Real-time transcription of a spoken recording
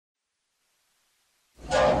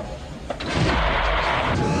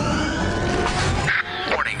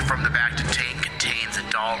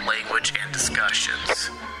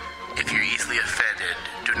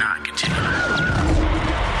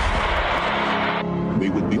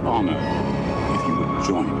would be honored if you would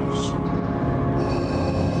join us.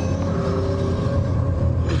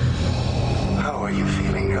 How are you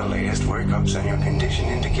feeling? Your latest workups on your condition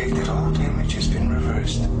indicate that all damage has been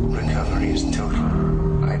reversed. Recovery is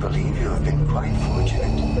total. I believe you have been quite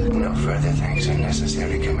fortunate. No further thanks are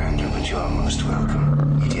necessary, Commander, but you are most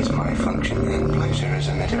welcome. It is my function and pleasure as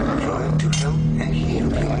a medical droid to help and heal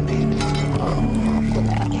human beings.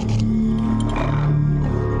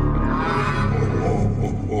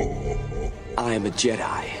 I am a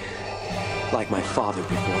Jedi, like my father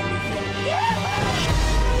before me.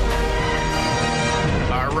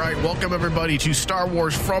 All right, welcome everybody to Star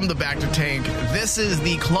Wars from the Bacta Tank. This is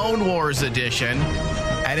the Clone Wars edition.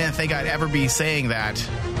 I didn't think I'd ever be saying that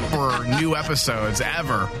for new episodes,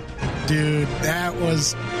 ever. Dude, that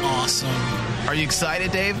was awesome. Are you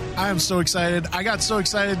excited, Dave? I am so excited. I got so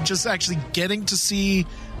excited just actually getting to see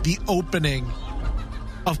the opening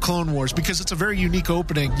of Clone Wars, because it's a very unique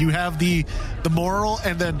opening. You have the moral,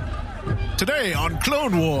 and then today on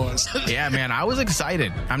Clone Wars. Yeah, man, I was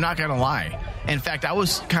excited. I'm not going to lie. In fact, I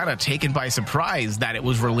was kind of taken by surprise that it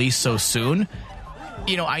was released so soon.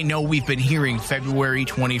 You know, I know we've been hearing February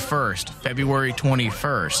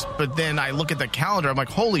 21st, but then I look at the calendar, I'm like,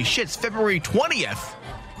 holy shit, it's February 20th.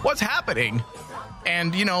 What's happening?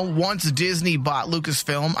 And, you know, once Disney bought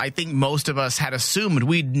Lucasfilm, I think most of us had assumed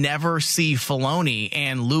we'd never see Filoni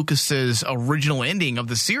and Lucas's original ending of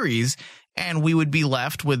the series, and we would be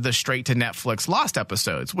left with the straight-to-Netflix Lost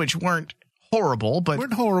episodes, which weren't horrible, but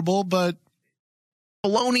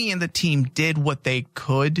Filoni and the team did what they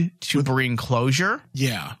could to bring closure.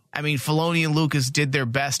 Yeah. I mean, Filoni and Lucas did their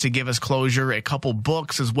best to give us closure. A couple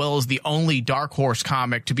books, as well as the only Dark Horse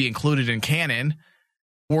comic to be included in canon,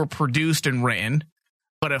 were produced and written.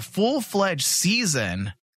 But a full-fledged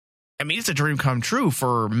season, I mean, it's a dream come true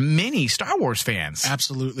for many Star Wars fans.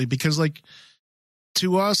 Absolutely, because, like,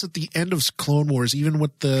 to us at the end of Clone Wars, even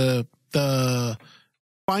with the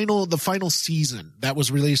final season that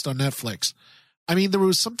was released on Netflix, I mean, there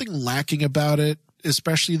was something lacking about it,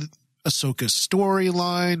 especially Ahsoka's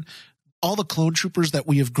storyline, all the clone troopers that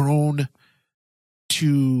we have grown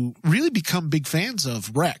to really become big fans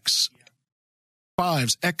of. Rex,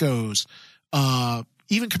 Fives, Echoes,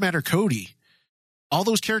 even Commander Cody. All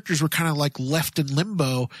those characters were kind of like left in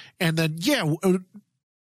limbo. And then,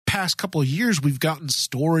 past couple of years, we've gotten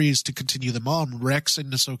stories to continue them on. Rex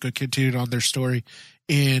and Ahsoka continued on their story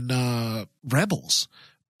in Rebels.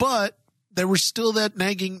 But there was still that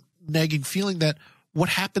nagging feeling that what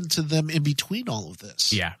happened to them in between all of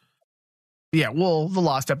this? Yeah. Yeah, well, the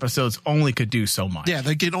Lost episodes only could do so much. Yeah,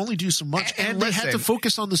 they could only do so much. And they had to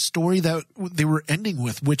focus on the story that they were ending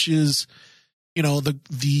with, which is, you know,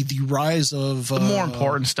 the rise of... the more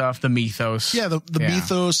important stuff, the mythos. Yeah, the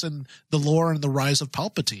mythos and the lore and the rise of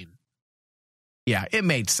Palpatine. Yeah, it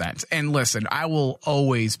made sense. And listen, I will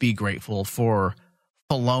always be grateful for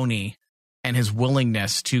Filoni and his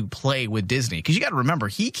willingness to play with Disney. Because you got to remember,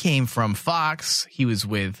 he came from Fox, he was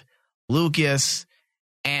with Lucas,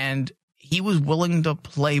 and he was willing to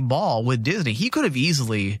play ball with Disney. He could have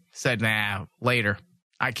easily said, nah, later,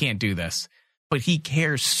 I can't do this. But he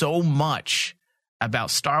cares so much about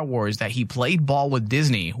Star Wars that he played ball with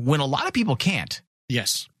Disney when a lot of people can't.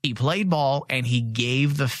 Yes. He played ball and he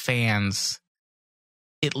gave the fans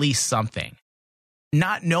at least something.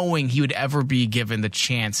 Not knowing he would ever be given the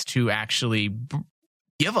chance to actually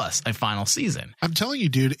give us a final season. I'm telling you,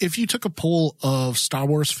 dude, if you took a poll of Star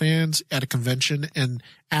Wars fans at a convention and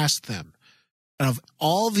asked them, of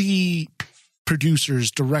all the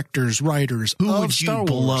producers, directors, writers, who would you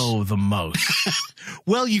blow the most?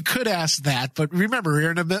 Well, you could ask that, but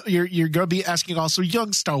remember, you're going to be asking also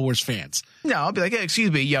young Star Wars fans. No, I'll be like, hey, excuse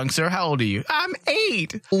me, young sir, how old are you? I'm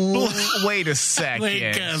 8. Wait a second.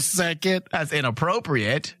 Wait a second. That's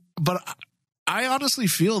inappropriate. But I honestly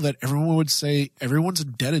feel that everyone would say everyone's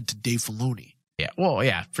indebted to Dave Filoni. Yeah, well,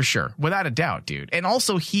 yeah, for sure. Without a doubt, dude. And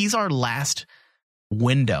also, he's our last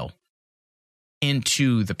window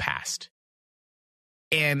into the past.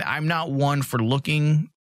 And I'm not one for looking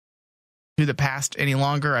to the past any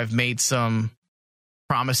longer. I've made some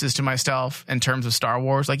promises to myself in terms of Star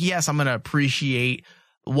Wars. Like, yes, I'm going to appreciate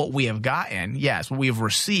what we have gotten. Yes, what we have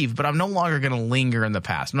received. But I'm no longer going to linger in the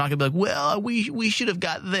past. I'm not going to be like, well, we should have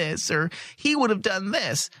got this, or he would have done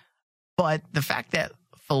this. But the fact that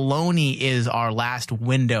Filoni is our last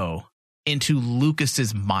window into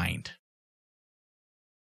Lucas's mind,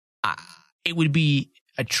 it would be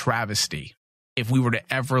a travesty if we were to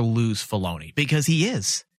ever lose Filoni, because he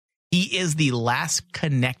is the last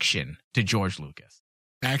connection to George Lucas.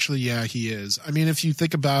 Actually, yeah, he is. I mean, if you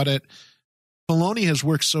think about it, Filoni has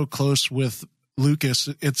worked so close with Lucas.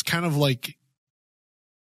 It's kind of like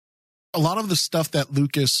a lot of the stuff that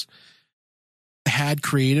Lucas had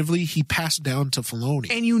creatively, he passed down to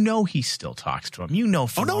Filoni. And he still talks to him.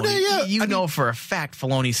 Filoni. Know for a fact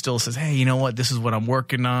Filoni still says, hey, you know what? This is what I'm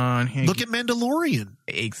working on. Hey, look at Mandalorian.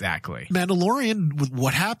 Exactly. Mandalorian, with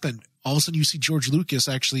what happened. All of a sudden you see George Lucas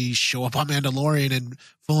actually show up on Mandalorian, and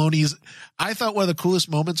Filoni's. I thought one of the coolest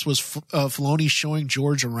moments was Filoni showing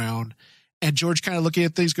George around, and George kind of looking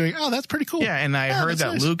at things going, oh, that's pretty cool. Yeah, and I heard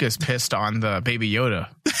that nice. Lucas pissed on the Baby Yoda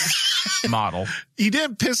model. He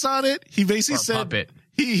didn't piss on it. He basically said puppet.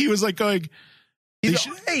 He was like going,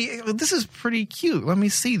 hey, this is pretty cute. Let me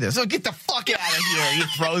see this. Oh, get the fuck out of here. He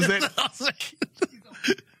throws it.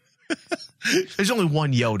 There's only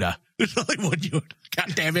one Yoda. There's only one Yoda.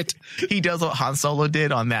 God damn it. He does what Han Solo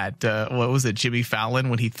did on that, what was it, Jimmy Fallon,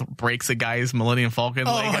 when he breaks a guy's Millennium Falcon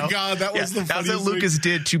Lego. Oh my God, that was the funniest That's what Lucas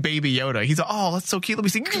did to Baby Yoda. He's like, oh, that's so cute. Let me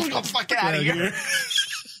see. Get the fuck out of here.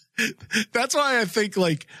 That's why I think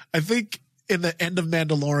in the end of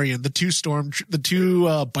Mandalorian, the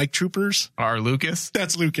two bike troopers are Lucas.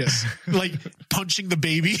 That's Lucas, like punching the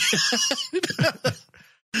baby.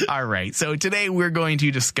 All right. So today we're going to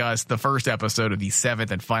discuss the first episode of the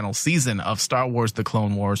 7th and final season of Star Wars: The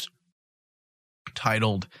Clone Wars,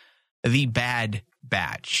 titled The Bad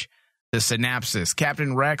Batch. The synopsis: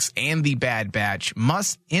 Captain Rex and the Bad Batch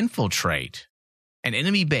must infiltrate an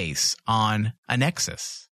enemy base on a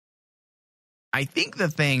Nexus. I think the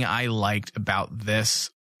thing I liked about this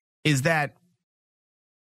is that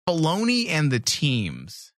Filoni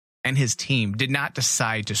and his team did not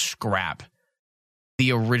decide to scrap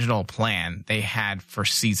the original plan they had for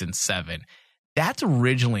season 7. That's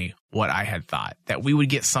originally what I had thought, that we would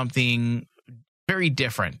get something very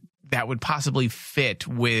different that would possibly fit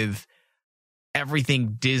with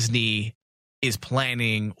everything Disney is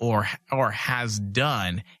planning or has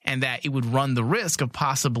done, and that it would run the risk of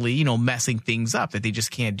possibly, messing things up that they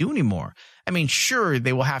just can't do anymore. I mean, sure,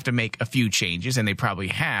 they will have to make a few changes, and they probably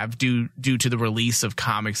have due to the release of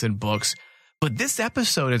comics and books. But this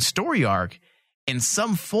episode and story arc, in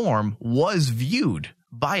some form, was viewed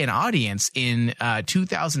by an audience in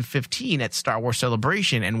 2015 at Star Wars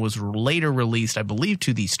Celebration, and was later released, I believe,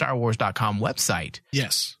 to the StarWars.com website.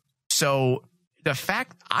 Yes. So the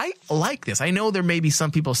fact, I like this. I know there may be some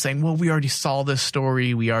people saying, well, we already saw this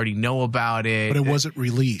story. We already know about it. But it wasn't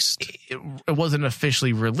released. It wasn't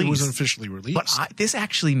officially released. It wasn't officially released. But this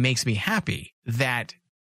actually makes me happy that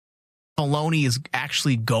Filoni is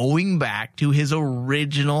actually going back to his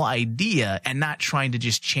original idea and not trying to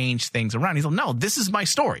just change things around. He's like, no, this is my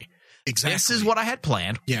story. Exactly. This is what I had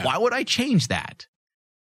planned. Yeah. Why would I change that?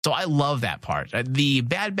 So I love that part. The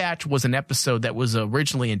Bad Batch was an episode that was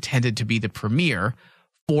originally intended to be the premiere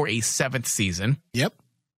for a 7th season. Yep.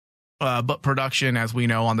 But production, as we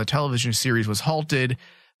know, on the television series was halted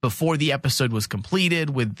before the episode was completed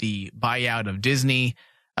with the buyout of Disney,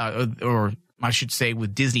 or I should say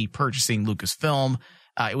with Disney purchasing Lucasfilm.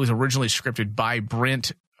 It was originally scripted by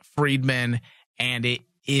Brent Friedman, and it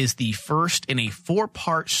is the first in a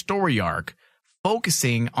 4-part story arc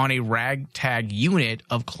focusing on a ragtag unit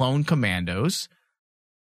of clone commandos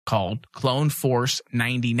called Clone Force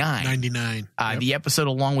 99. 99. Yep. The episode,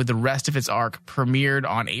 along with the rest of its arc, premiered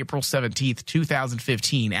on April 17th,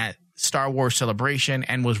 2015 at Star Wars Celebration,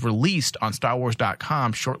 and was released on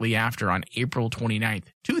StarWars.com shortly after on April 29th,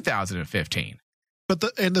 2015. But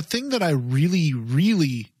the thing that I really,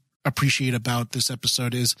 really appreciate about this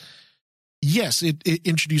episode is, yes, it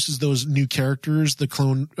introduces those new characters,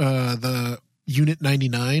 the Unit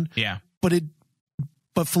 99. Yeah. But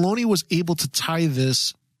Filoni was able to tie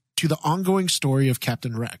this to the ongoing story of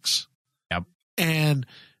Captain Rex. Yep. And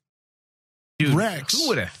dude, Rex. Who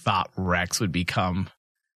would have thought Rex would become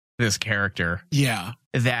this character? Yeah.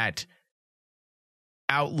 That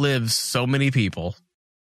outlives so many people.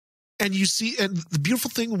 And you see, and the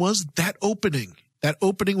beautiful thing was that opening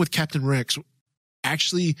with Captain Rex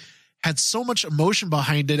actually had so much emotion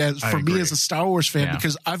behind it for me as a Star Wars fan,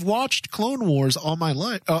 because I've watched Clone Wars all my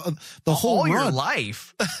life, the whole run. Your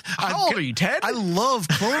life. How old are you, Ted? I love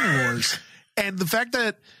Clone Wars, and the fact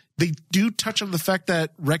that they do touch on the fact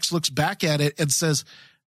that Rex looks back at it and says,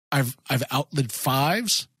 "I've outlived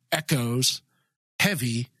Fives, Echoes,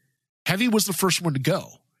 Heavy. Heavy was the first one to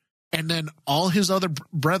go, and then all his other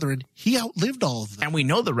brethren, he outlived all of them, and we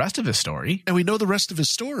know the rest of his story.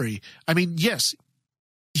 I mean, yes."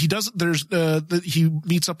 He doesn't. He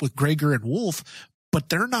meets up with Gregor and Wolf, but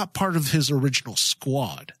they're not part of his original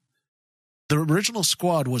squad. The original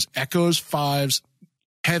squad was Echoes, Fives,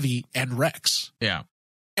 Heavy, and Rex. Yeah.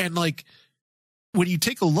 And like, when you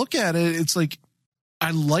take a look at it, it's like,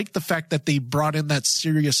 I like the fact that they brought in that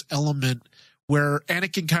serious element where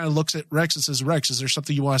Anakin kind of looks at Rex and says, Rex, is there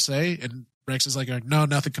something you want to say? And Rex is like, no,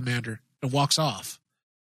 nothing, Commander, and walks off.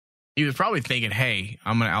 He was probably thinking, hey,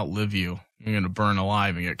 I'm going to outlive you. You're going to burn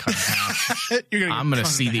alive and get cut in half. I'm going to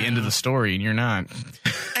see the end of the story, and you're not.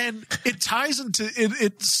 And it ties into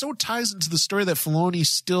it so ties into the story that Filoni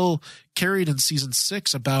still carried in season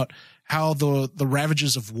 6 about how the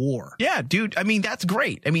ravages of war. Yeah, dude. I mean, that's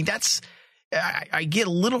great. I mean, I get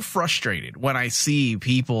a little frustrated when I see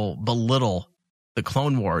people belittle the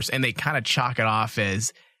Clone Wars and they kind of chalk it off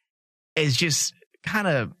as just kind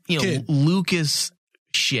of, Lucas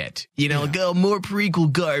shit, go more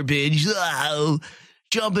prequel garbage,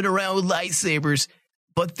 jumping around with lightsabers.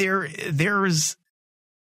 But there's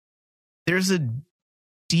a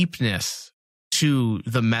deepness to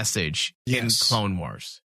the message in Clone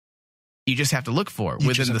Wars. You just have to look for it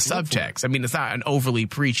within the subtext. I mean, it's not an overly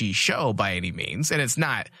preachy show by any means, and it's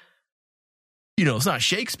not, it's not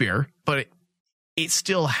Shakespeare, but it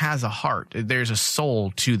still has a heart. There's a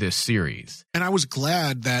soul to this series. And I was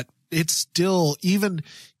glad that it's still, even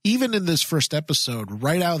in this first episode,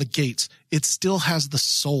 right out of the gates, it still has the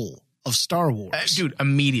soul of Star Wars. Dude,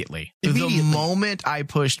 immediately. The moment I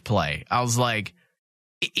pushed play, I was like,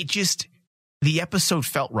 the episode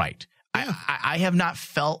felt right. Yeah. I have not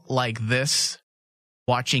felt like this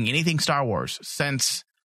watching anything Star Wars since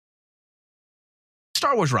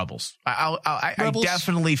Star Wars Rebels. I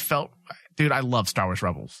definitely felt, dude, I love Star Wars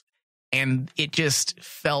Rebels. And it just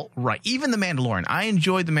felt right. Even The Mandalorian. I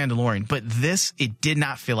enjoyed The Mandalorian, but it did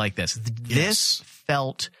not feel like this. This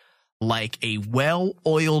felt like a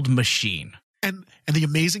well-oiled machine. And the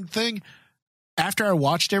amazing thing, after I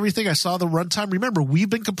watched everything, I saw the runtime. Remember, we've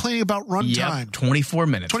been complaining about runtime. Yep, 24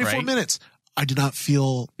 minutes, 24 minutes. I didn't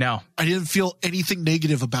feel anything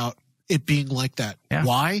negative about it being like that. Yeah.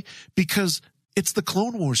 Why? Because it's the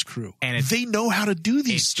Clone Wars crew. And they know how to do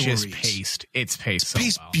these stories. It's paced so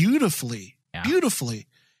well. Beautifully. Yeah. Beautifully.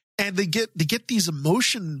 And they get these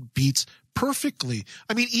emotion beats perfectly.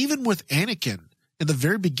 I mean, even with Anakin in the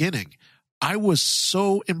very beginning, I was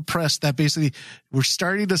so impressed that basically we're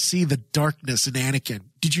starting to see the darkness in Anakin.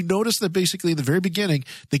 Did you notice that basically in the very beginning,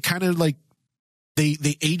 they kind of like, they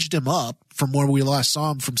aged him up from where we last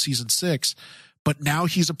saw him from season 6, but now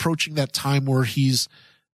he's approaching that time where he's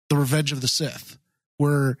the Revenge of the Sith,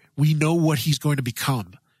 where we know what he's going to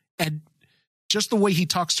become. And just the way he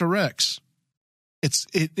talks to Rex,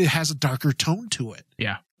 it has a darker tone to it.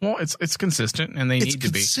 Yeah. Well, it's consistent, and it's need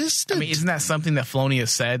to consistent. be. I mean, isn't that something that Filoni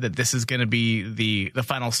has said, that this is going to be the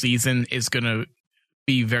final season is going to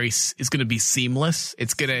be it's going to be seamless.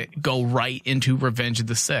 It's going to go right into Revenge of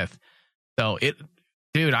the Sith. So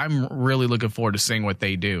dude, I'm really looking forward to seeing what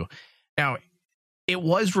they do. Now, it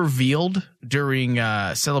was revealed during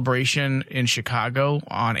Celebration in Chicago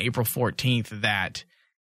on April 14th that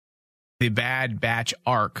the Bad Batch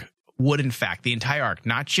arc would, in fact, the entire arc,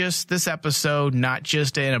 not just this episode, not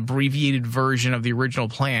just an abbreviated version of the original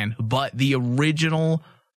plan, but the original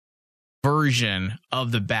version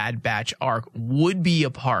of the Bad Batch arc would be a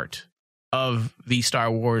part of the Star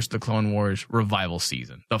Wars, the Clone Wars revival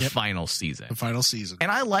season, the final season. The final season. And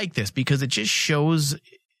I like this because it just shows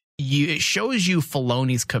you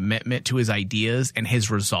Filoni's commitment to his ideas and his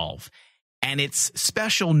resolve. And it's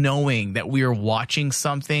special knowing that we are watching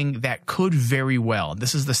something that could very well,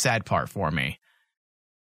 this is the sad part for me,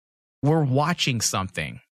 we're watching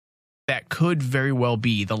something that could very well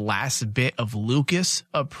be the last bit of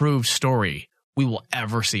Lucas-approved story we will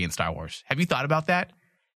ever see in Star Wars. Have you thought about that?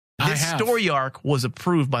 This story arc was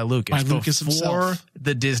approved by Lucas before himself.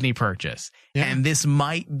 The Disney purchase. Yeah. And this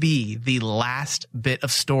might be the last bit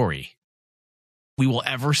of story we will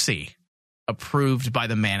ever see approved by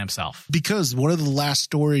the man himself. Because one of the last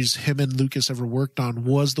stories him and Lucas ever worked on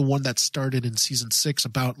was the one that started in season 6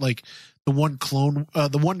 about like the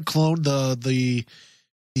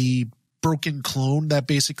broken clone that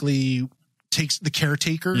basically takes the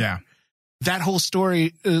caretaker. Yeah. That whole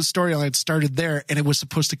storyline started there, and it was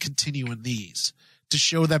supposed to continue in these to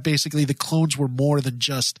show that basically the clones were more than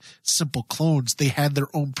just simple clones. They had their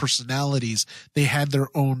own personalities. They had their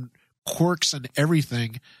own quirks and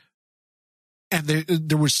everything. And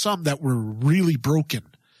there were some that were really broken.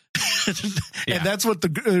 And that's what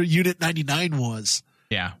the Unit 99 was.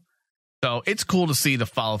 Yeah. So it's cool to see the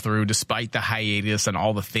follow through despite the hiatus and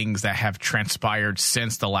all the things that have transpired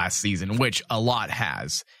since the last season, which a lot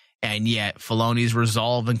has. And yet Filoni's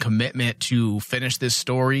resolve and commitment to finish this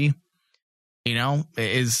story,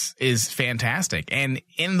 is fantastic. And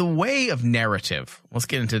in the way of narrative, let's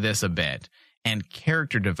get into this a bit, and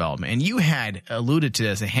character development. And you had alluded to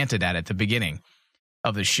this and hinted at it at the beginning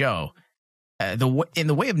of the show. in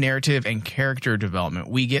the way of narrative and character development,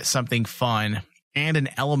 we get something fun and an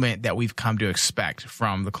element that we've come to expect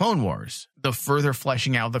from the Clone Wars, the further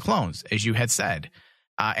fleshing out of the clones, as you had said.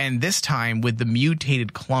 And this time with the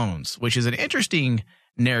mutated clones, which is an interesting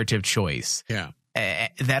narrative choice. Yeah.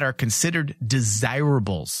 That are considered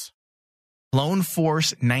desirables. Clone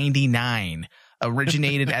Force 99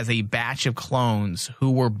 originated as a batch of clones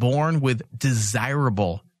who were born with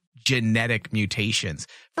desirable genetic mutations.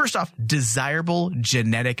 First off, desirable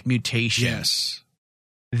genetic mutations. Yes.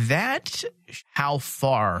 That how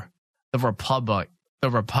far the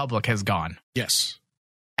Republic has gone. Yes.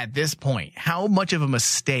 At this point, how much of a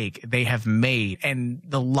mistake they have made and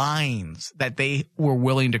the lines that they were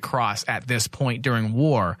willing to cross at this point during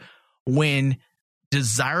war when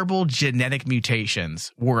desirable genetic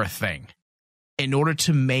mutations were a thing in order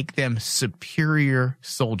to make them superior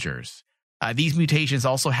soldiers. These mutations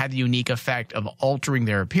also had the unique effect of altering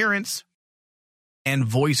their appearance and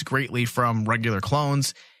voice greatly from regular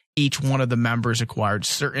clones. Each one of the members acquired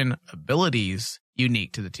certain abilities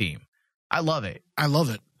unique to the team. I love it. I love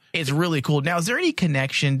it. It's really cool. Now, is there any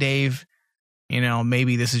connection, Dave? You know,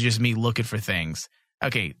 maybe this is just me looking for things.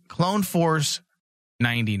 Okay, Clone Force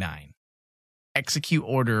 99. Execute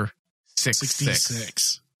Order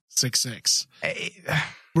 66. 66.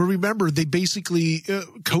 Well, remember, they basically,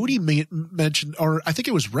 Cody mentioned, or I think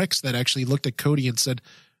it was Rex that actually looked at Cody and said,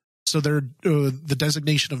 so they're the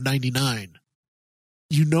designation of 99.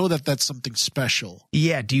 You know that's something special.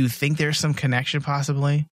 Yeah, do you think there's some connection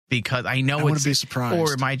possibly? Because I know I wouldn't be surprised.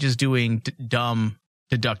 Or am I just doing dumb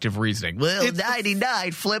deductive reasoning? Well,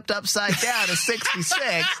 99 flipped upside down to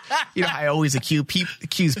 66. You know, I always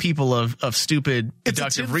accuse people of stupid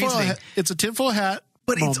deductive reasoning. It's a tinfoil hat.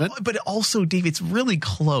 But also, Dave, it's really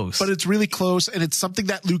close. But it's really close, and it's something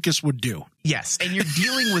that Lucas would do. Yes, and you're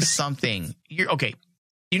dealing with something. You're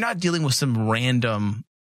not dealing with some random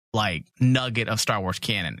like nugget of Star Wars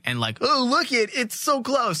canon and like, oh, look it's so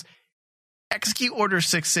close. Execute Order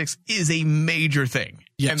 66 is a major thing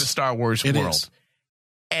in the Star Wars world. Is.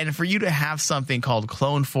 And for you to have something called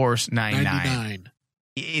Clone Force 99,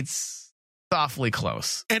 it's awfully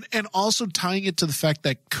close. And also tying it to the fact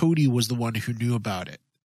that Cody was the one who knew about it.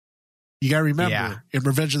 You got to remember, in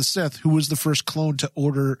Revenge of the Sith, who was the first clone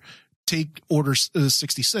to take Order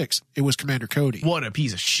 66? It was Commander Cody. What a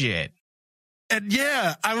piece of shit. And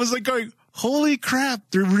yeah, I was like going, holy crap,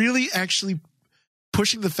 they're really actually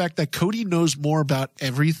pushing the fact that Cody knows more about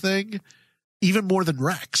everything, even more than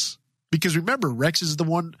Rex. Because remember, Rex was the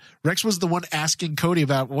one asking Cody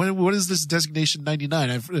about what is this designation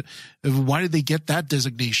 99? Why did they get that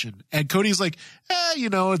designation? And Cody's like,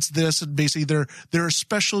 it's this, and basically they're a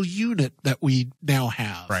special unit that we now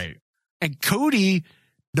have. Right. And Cody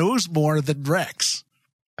knows more than Rex.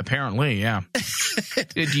 Apparently, yeah.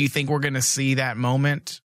 Do you think we're going to see that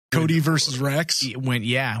moment? Cody versus Rex? When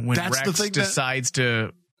Rex decides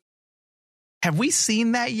to... Have we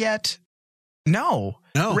seen that yet? No.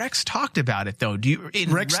 Rex talked about it, though.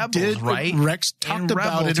 Rex Rebels, did, right? Rex talked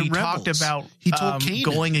about it in Rebels. He told Kanan.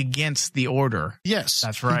 Going against the Order. Yes.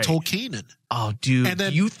 That's right. He told Kanan. Oh, dude. And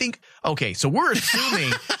then, do you think... Okay, so we're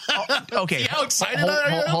assuming... okay, how excited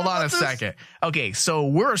hold on a second. Okay, so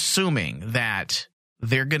we're assuming that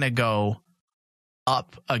they're going to go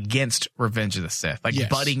up against Revenge of the Sith,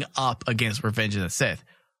 butting up against Revenge of the Sith.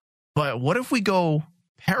 But what if we go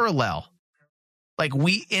parallel? Like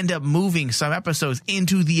we end up moving some episodes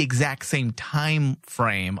into the exact same time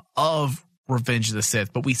frame of Revenge of the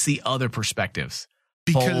Sith, but we see other perspectives.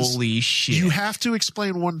 Because holy shit. You have to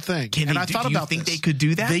explain one thing. Do you think they could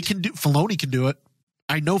do that? Filoni can do it.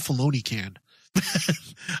 I know Filoni can.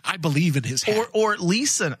 I believe in his head. Or at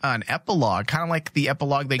least an epilogue, kind of like the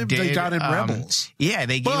epilogue they got in Rebels. Yeah,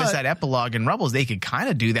 they gave us that epilogue in Rebels. They could kind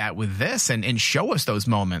of do that with this and show us those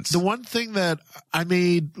moments. The one thing that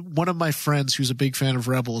one of my friends who's a big fan of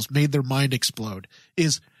Rebels made their mind explode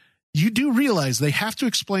is you do realize they have to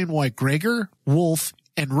explain why Gregor, Wolf,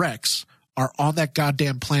 and Rex are on that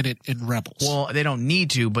goddamn planet in Rebels. Well, they don't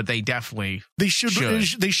need to, but they definitely should.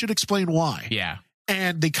 They should explain why. Yeah.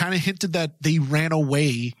 And they kind of hinted that they ran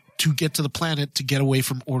away to get to the planet to get away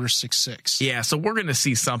from Order 66. Yeah, so we're going to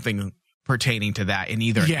see something pertaining to that in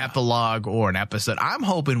either an epilogue or an episode. I'm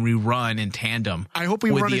hoping we run in tandem. I hope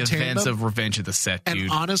we with run the in events tandem. of Revenge of the Sith, dude.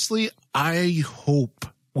 And honestly, I hope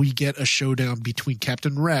we get a showdown between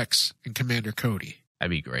Captain Rex and Commander Cody.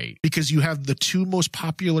 That'd be great. Because you have the two most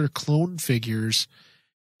popular clone figures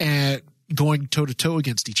going toe-to-toe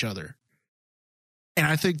against each other. And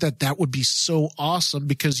I think that would be so awesome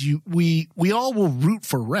because we all will root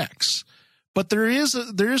for Rex. But there is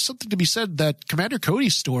something to be said that Commander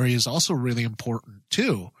Cody's story is also really important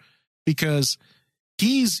too. because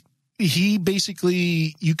he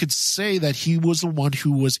basically, you could say that he was the one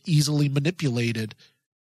who was easily manipulated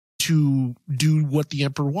to do what the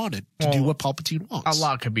Emperor wanted, to do what Palpatine wants. A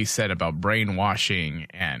lot could be said about brainwashing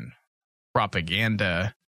and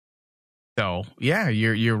propaganda. So yeah,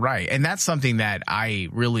 you're right. And that's something that I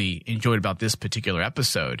really enjoyed about this particular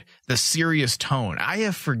episode. The serious tone. I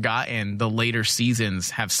have forgotten the later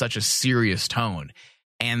seasons have such a serious tone.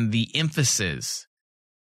 And the emphasis,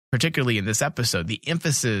 particularly in this episode, the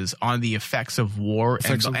emphasis on the effects of war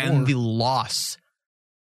and the loss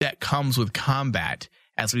that comes with combat,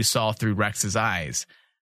 as we saw through Rex's eyes.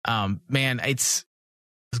 Man, it's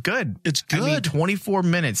good. It's good. I mean, 24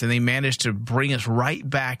 minutes, and they managed to bring us right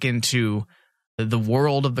back into the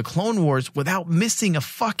world of the Clone Wars without missing a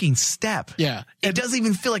fucking step. Yeah. It doesn't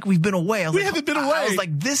even feel like we've been away. We haven't been away. I was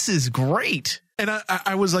like, this is great. And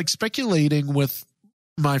I was like speculating with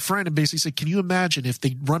my friend and basically said, can you imagine if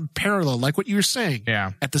they run parallel, like what you were saying,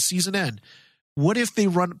 at the season end? What if they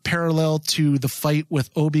run parallel to the fight with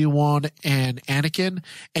Obi-Wan and Anakin,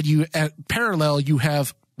 and you at parallel you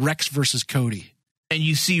have Rex versus Cody, and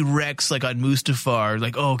you see Rex like on Mustafar,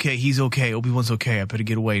 like, oh, okay, he's okay, Obi-Wan's okay, I better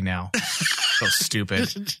get away now. So stupid.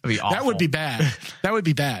 That'd be awful. That would be bad. That would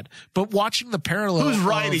be bad. But watching the parallel, who's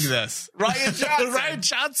writing this? Rian Johnson. Rian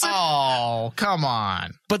Johnson. Oh, come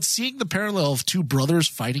on. But seeing the parallel of two brothers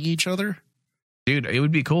fighting each other. Dude, it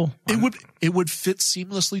would be cool. It would fit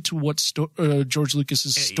seamlessly to what George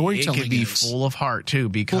Lucas's storytelling is. It could be full of heart too,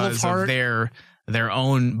 because of their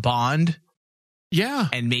own bond. Yeah,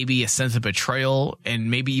 and maybe a sense of betrayal,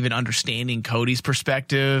 and maybe even understanding Cody's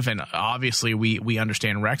perspective, and obviously we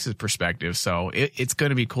understand Rex's perspective. So it's going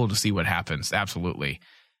to be cool to see what happens. Absolutely.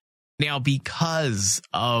 Now, because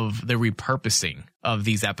of the repurposing of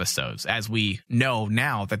these episodes, as we know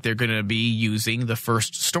now that they're going to be using the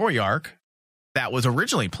first story arc that was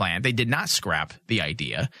originally planned. They did not scrap the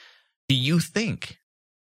idea. Do you think,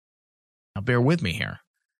 now bear with me here,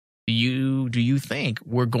 do you think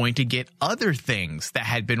we're going to get other things that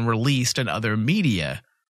had been released in other media?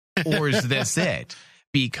 Or is this it?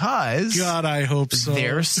 Because God, I hope so.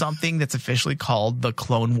 There's something that's officially called the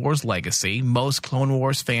Clone Wars Legacy. Most Clone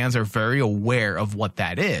Wars fans are very aware of what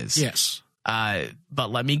that is. Yes. But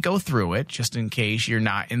let me go through it just in case you're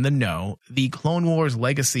not in the know. The Clone Wars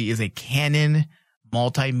Legacy is a canon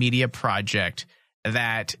multimedia project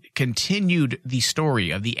that continued the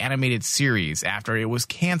story of the animated series after it was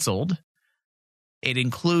canceled. It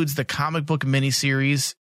includes the comic book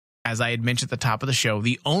miniseries, as I had mentioned at the top of the show,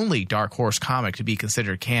 the only Dark Horse comic to be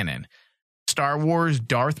considered canon. Star Wars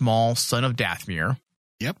Darth Maul, Son of Dathomir.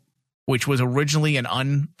 Yep. Which was originally an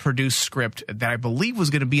unproduced script that I believe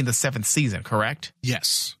was going to be in the 7th season, correct?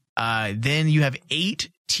 Yes. Then you have 8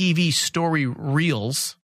 TV story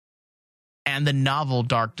reels and the novel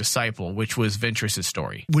Dark Disciple, which was Ventress's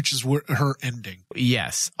story. Which is her ending.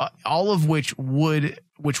 Yes. All of which was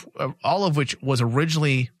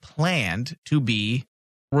originally planned to be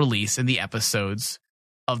released in the episodes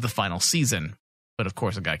of the final season. But of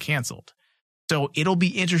course it got canceled. So it'll be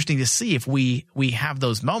interesting to see if we have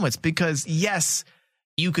those moments, because yes,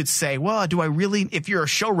 you could say, well, do I really, if you're a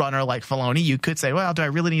showrunner like Filoni, you could say, well, do I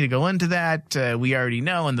really need to go into that? We already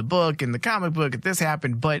know in the book, in the comic book, that this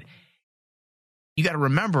happened. But you got to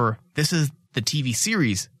remember, this is the TV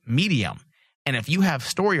series medium. And if you have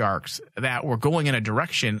story arcs that were going in a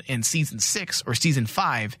direction in season 6 or season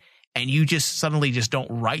 5, and you just suddenly just don't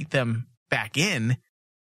write them back in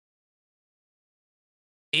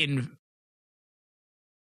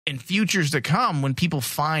futures to come, when people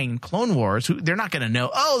find Clone Wars, they're not going to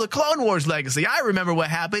know, oh, the Clone Wars Legacy, I remember what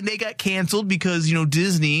happened. They got canceled because,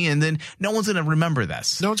 Disney, and then no one's going to remember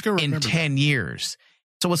this. No one's going to remember in 10 years.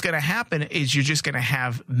 So what's going to happen is you're just going to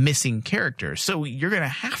have missing characters. So you're going to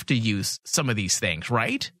have to use some of these things,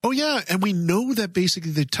 right? Oh, yeah. And we know that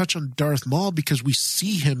basically they touch on Darth Maul because we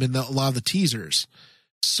see him in a lot of the teasers.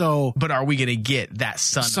 So, but are we going to get that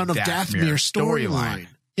Son of Dathomir storyline?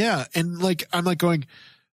 Yeah. And I'm going,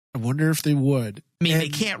 I wonder if they would. I mean, they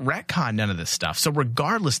can't retcon none of this stuff. So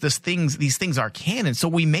regardless, these things are canon. So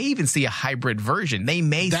we may even see a hybrid version.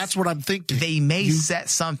 That's what I'm thinking. They may set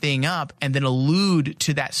something up and then allude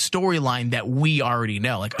to that storyline that we already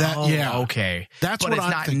know. Like, okay. But it's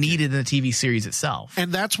not needed in the TV series itself.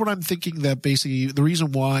 And that's what I'm thinking, that basically the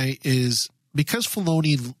reason why is because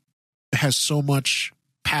Filoni has so much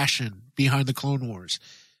passion behind the Clone Wars.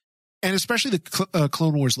 And especially the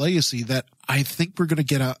Clone Wars Legacy, that I think we're going to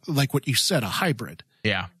get like what you said, a hybrid.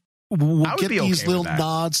 Yeah. We'll get these little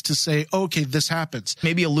nods to say, okay, this happens.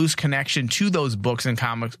 Maybe a loose connection to those books and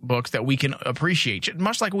comic books that we can appreciate,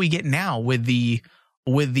 much like we get now with the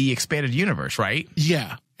expanded universe, right?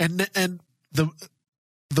 Yeah. And the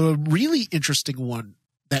really interesting one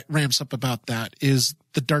that ramps up about that is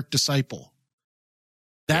the Dark Disciple.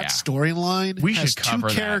 That storyline has two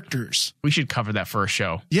characters. We should cover that for a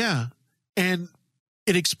show. Yeah. And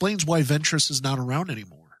it explains why Ventress is not around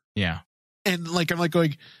anymore. Yeah. And I'm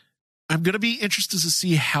going to be interested to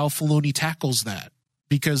see how Filoni tackles that,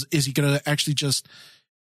 because is he going to actually just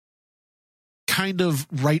kind of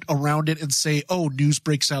write around it and say, oh, news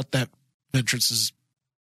breaks out that Ventress is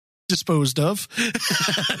disposed of.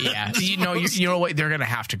 Yeah. You know what? They're going to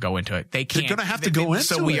have to go into it. They're going to have to go into it.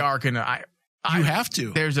 So we are going to, you have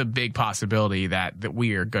to. There's a big possibility that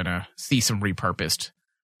we are going to see some repurposed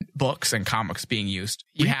books and comics being used.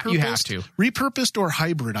 You have to. Repurposed or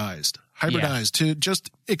hybridized to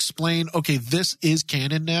just explain, okay, this is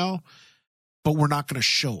canon now, but we're not going to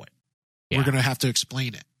show it. Yeah. We're going to have to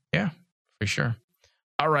explain it. Yeah, for sure.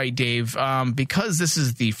 All right, Dave, because this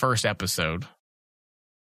is the first episode,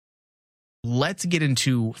 let's get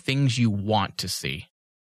into things you want to see.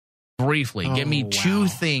 Briefly, give me two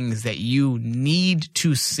things that you need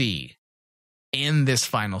to see in this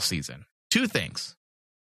final season. Two things.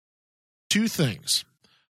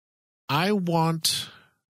 I want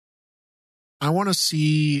to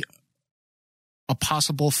see a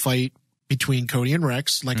possible fight between Cody and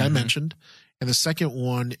Rex, like I mentioned. And the second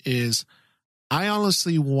one is I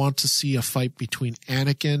honestly want to see a fight between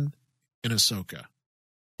Anakin and Ahsoka,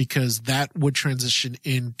 because that would transition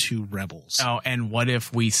into Rebels. Oh, and what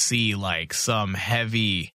if we see like some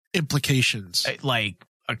heavy implications, like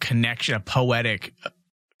a connection, a poetic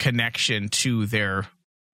connection to their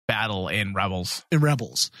battle in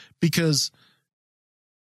Rebels? Because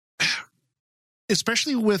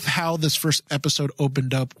especially with how this first episode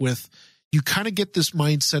opened up with, you kind of get this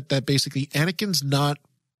mindset that basically Anakin's not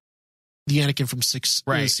the Anakin from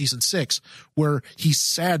season 6, where he's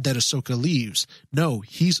sad that Ahsoka leaves. No,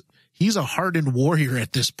 he's a hardened warrior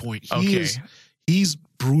at this point. He's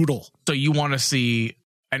brutal. So you want to see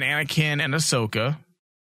an Anakin and Ahsoka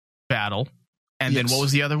battle, and then what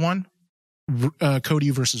was the other one?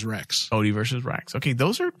 Cody versus Rex. Okay,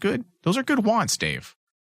 those are good. Those are good wants, Dave.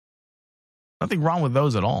 Nothing wrong with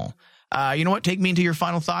those at all. You know what? Take me into your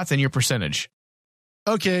final thoughts and your percentage.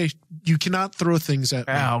 Okay, you cannot throw things at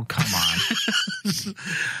me. Oh, come on.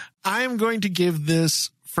 I am going to give this,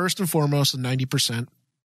 first and foremost, a 90%.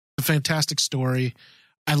 A fantastic story.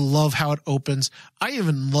 I love how it opens. I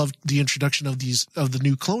even loved the introduction of the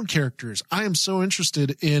new clone characters. I am so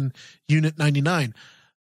interested in Unit 99.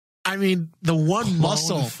 I mean, the one Clone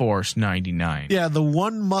muscle. Force 99. Yeah, the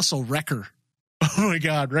one muscle, Wrecker. Oh my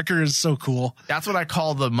God, Wrecker is so cool. That's what I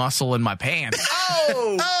call the muscle in my pants.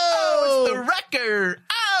 Oh, it's the Wrecker.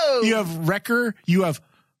 Oh, you have Wrecker. You have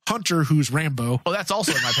Hunter, who's Rambo. Oh, that's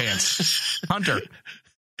also in my pants. Hunter.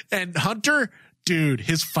 And Hunter, dude,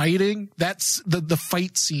 his fighting, that's the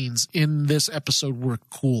fight scenes in this episode were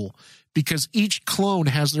cool because each clone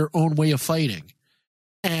has their own way of fighting.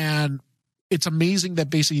 And it's amazing that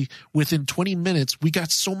basically within 20 minutes, we got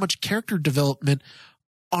so much character development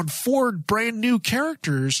on 4 brand new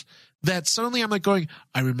characters that suddenly I'm like going,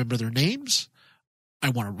 I remember their names. I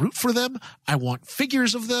want to root for them. I want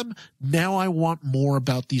figures of them. Now I want more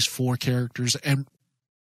about these 4 characters. And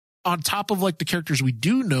on top of like the characters we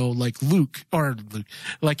do know, like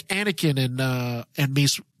like Anakin and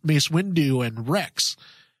Mace Windu and Rex,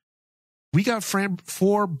 we got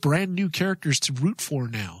 4 brand new characters to root for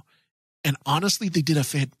now. And honestly, they did a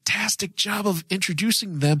fantastic job of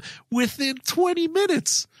introducing them within 20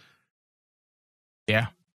 minutes. Yeah.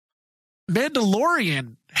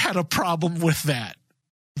 Mandalorian had a problem with that.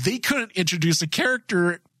 They couldn't introduce a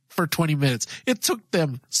character for 20 minutes. It took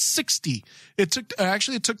them 60. It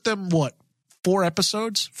took them 4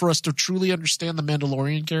 episodes for us to truly understand the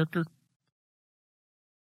Mandalorian character?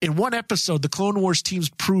 In 1 episode, the Clone Wars teams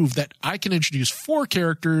proved that I can introduce 4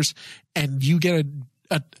 characters and you get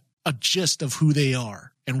a gist of who they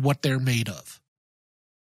are and what they're made of.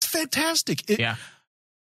 It's fantastic. Yeah.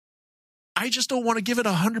 I just don't want to give it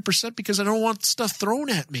 100% because I don't want stuff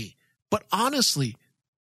thrown at me. But honestly,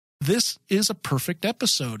 this is a perfect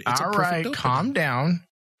episode. It's all right, calm down.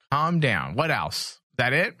 Calm down. What else? Is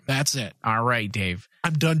that it? That's it. All right, Dave.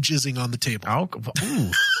 I'm done jizzing on the table. Oh,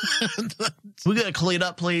 ooh. We got to clean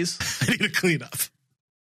up, please. I need to clean up.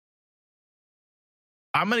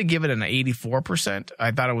 I'm going to give it an 84%.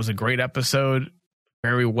 I thought it was a great episode.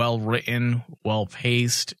 Very well written, well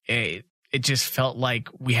paced. It just felt like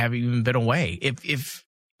we haven't even been away. If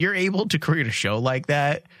you're able to create a show like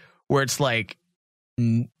that, where it's like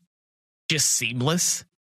just seamless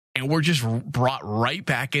and we're just brought right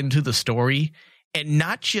back into the story, and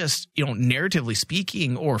not just, narratively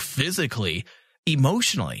speaking or physically,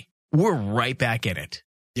 emotionally, we're right back in it.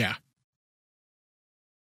 Yeah.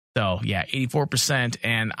 So, yeah, 84%.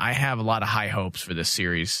 And I have a lot of high hopes for this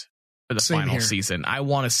series, for the Same final here. season. I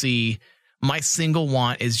want to see, my single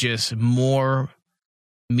want is just more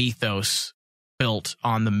mythos built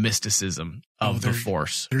on the mysticism of the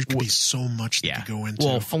Force. There could be so much that could go into.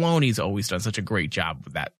 Well, Filoni's always done such a great job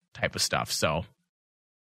with that type of stuff. So,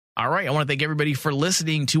 all right. I want to thank everybody for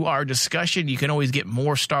listening to our discussion. You can always get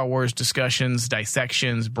more Star Wars discussions,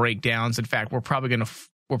 dissections, breakdowns. In fact, we're probably going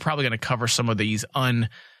to cover some of these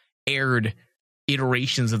unaired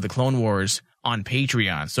iterations of the Clone Wars on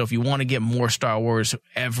Patreon. So if you want to get more Star Wars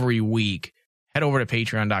every week, head over to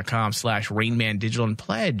patreon.com/RainmanDigital and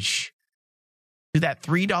pledge to that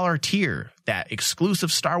 $3 tier, that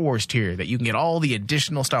exclusive Star Wars tier that you can get all the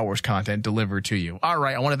additional Star Wars content delivered to you. All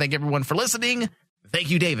right. I want to thank everyone for listening. Thank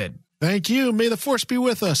you, David. Thank you. May the Force be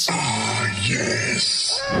with us. Ah,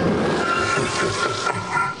 yes.